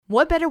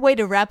What better way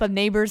to wrap up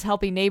Neighbors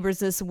Helping Neighbors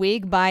this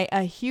week by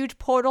a huge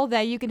portal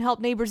that you can help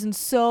neighbors in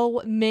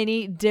so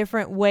many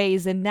different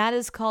ways, and that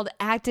is called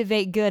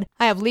Activate Good.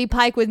 I have Lee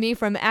Pike with me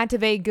from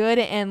Activate Good,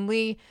 and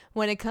Lee,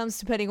 when it comes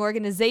to putting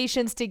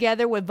organizations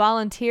together with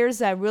volunteers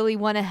that really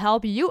want to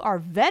help, you are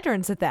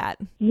veterans at that.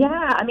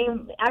 Yeah, I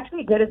mean,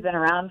 Activate Good has been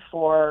around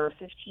for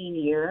 15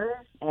 years,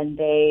 and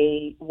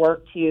they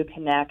work to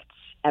connect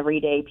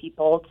everyday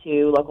people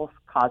to local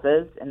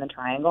causes in the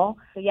Triangle.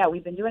 So yeah,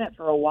 we've been doing it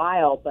for a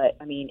while, but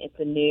I mean, it's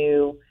a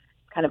new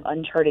kind of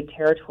uncharted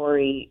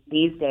territory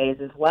these days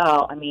as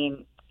well. I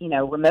mean, you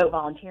know, remote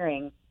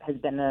volunteering has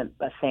been a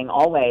thing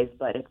always,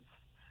 but it's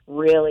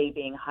really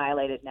being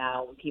highlighted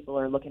now when people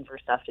are looking for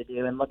stuff to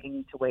do and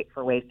looking to wait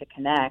for ways to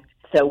connect.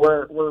 So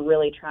we're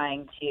really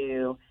trying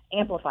to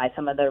amplify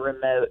some of the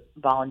remote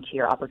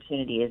volunteer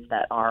opportunities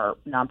that our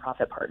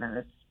nonprofit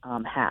partners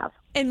have.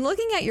 And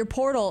looking at your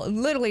portal,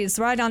 literally it's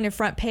right on your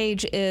front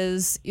page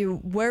is your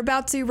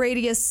whereabouts, your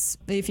radius.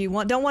 If you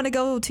don't want to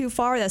go too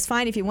far, that's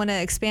fine. If you want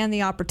to expand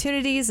the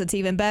opportunities, it's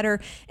even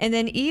better. And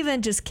then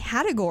even just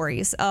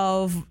categories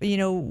of, you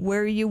know,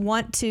 where you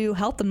want to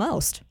help the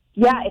most.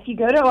 Yeah, if you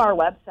go to our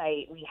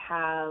website, we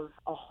have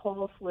a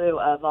whole slew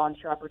of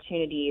volunteer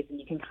opportunities, and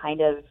you can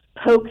kind of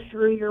poke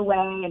through your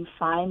way and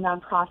find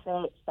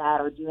nonprofits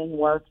that are doing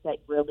work that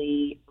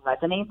really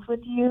resonates with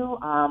you.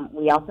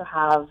 We also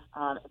have,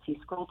 if you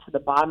scroll to the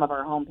bottom of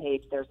our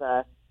homepage, there's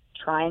a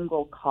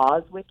Triangle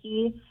Cause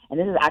Wiki, and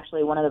this is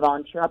actually one of the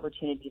volunteer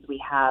opportunities we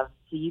have.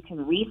 So you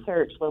can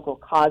research local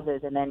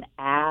causes and then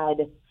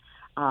add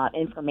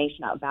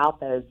information about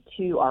those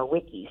to our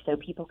wiki, so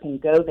people can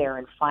go there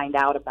and find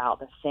out about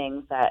the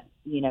things that,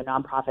 you know,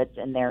 nonprofits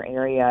in their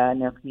area and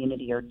their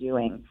community are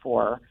doing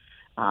for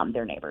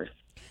their neighbors.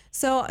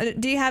 So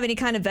do you have any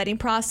kind of vetting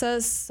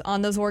process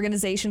on those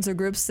organizations or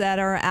groups that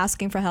are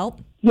asking for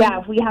help? Yeah,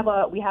 we have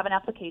an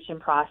application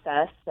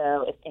process.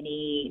 So if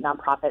any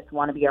nonprofits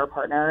want to be our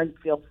partner,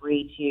 feel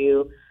free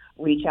to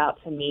reach out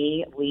to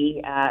me,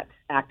 Lee at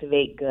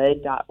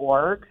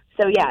activategood.org.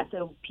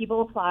 So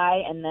people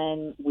apply, and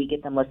then we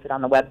get them listed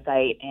on the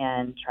website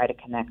and try to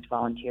connect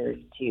volunteers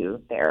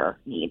to their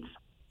needs.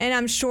 And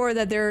I'm sure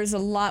that there's a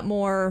lot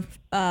more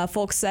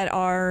folks that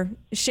are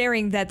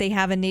sharing that they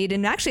have a need,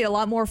 and actually a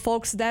lot more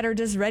folks that are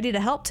just ready to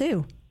help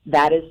too.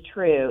 That is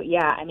true.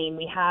 Yeah, I mean,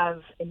 we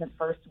have in the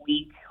first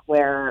week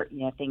where,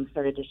 you know, things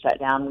started to shut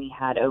down, we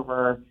had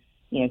over,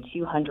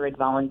 200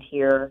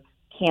 volunteer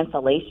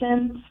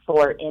cancellations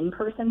for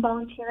in-person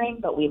volunteering,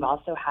 but we've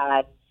also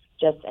had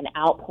just an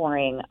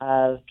outpouring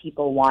of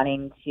people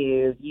wanting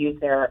to use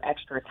their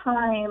extra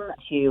time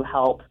to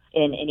help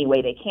in any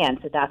way they can.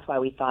 So that's why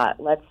we thought,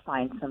 let's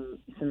find some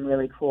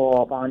really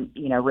cool,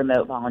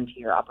 remote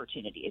volunteer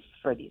opportunities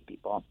for these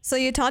people. So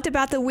you talked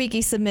about the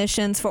wiki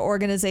submissions for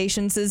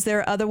organizations. Is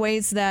there other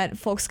ways that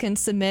folks can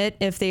submit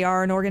if they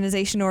are an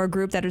organization or a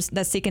group that's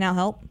seeking out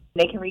help?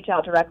 They can reach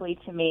out directly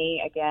to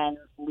me, again,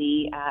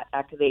 Lee at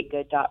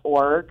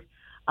activategood.org,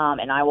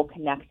 and I will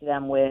connect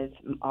them with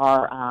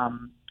our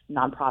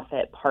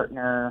nonprofit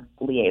partner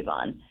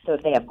liaison. So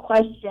if they have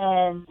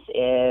questions,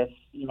 if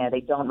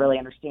they don't really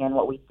understand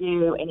what we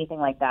do, anything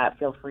like that,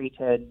 feel free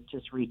to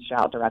just reach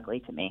out directly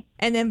to me.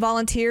 And then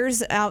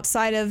volunteers,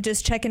 outside of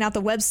just checking out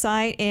the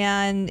website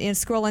and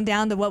scrolling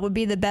down to what would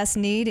be the best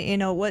need,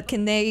 what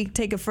can they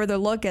take a further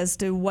look as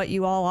to what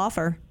you all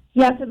offer?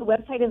 Yeah, so the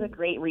website is a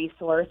great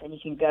resource, and you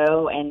can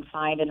go and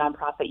find a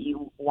nonprofit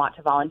you want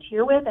to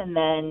volunteer with and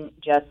then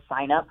just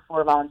sign up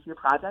for a volunteer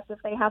project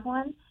if they have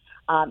one.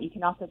 You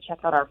can also check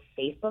out our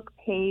Facebook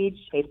page,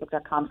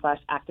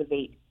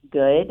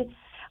 facebook.com/activategood.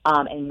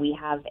 And we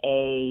have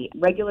a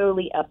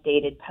regularly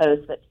updated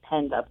post that's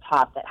pinned up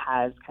top that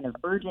has kind of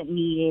urgent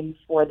needs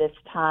for this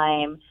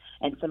time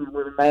and some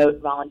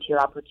remote volunteer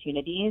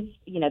opportunities.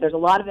 There's a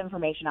lot of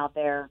information out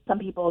there. Some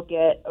people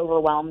get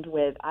overwhelmed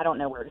with, I don't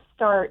know where to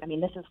start. I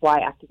mean, this is why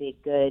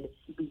Activate Good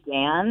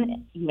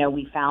began.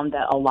 We found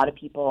that a lot of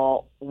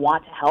people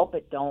want to help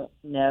but don't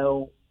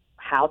know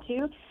how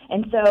to.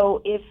 And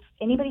so if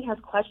anybody has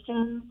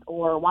questions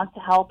or wants to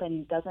help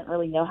and doesn't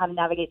really know how to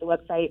navigate the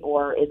website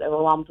or is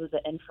overwhelmed with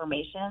the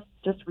information,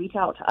 just reach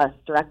out to us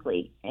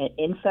directly at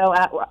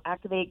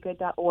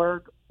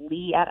info@activategood.org,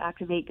 Lee at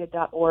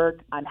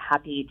activategood.org. I'm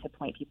happy to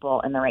point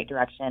people in the right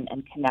direction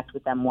and connect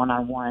with them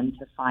one-on-one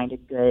to find a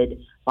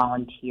good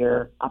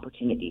volunteer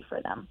opportunity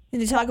for them.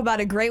 And to talk about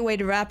a great way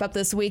to wrap up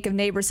this week of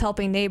Neighbors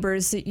Helping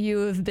Neighbors, you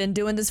have been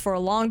doing this for a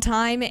long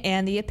time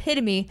and the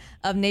epitome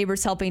of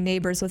Neighbors Helping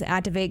Neighbors with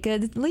Activate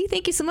Good. Lee,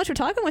 thank you so much for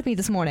talking with me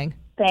this morning.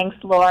 Thanks,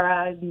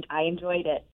 Laura. I enjoyed it.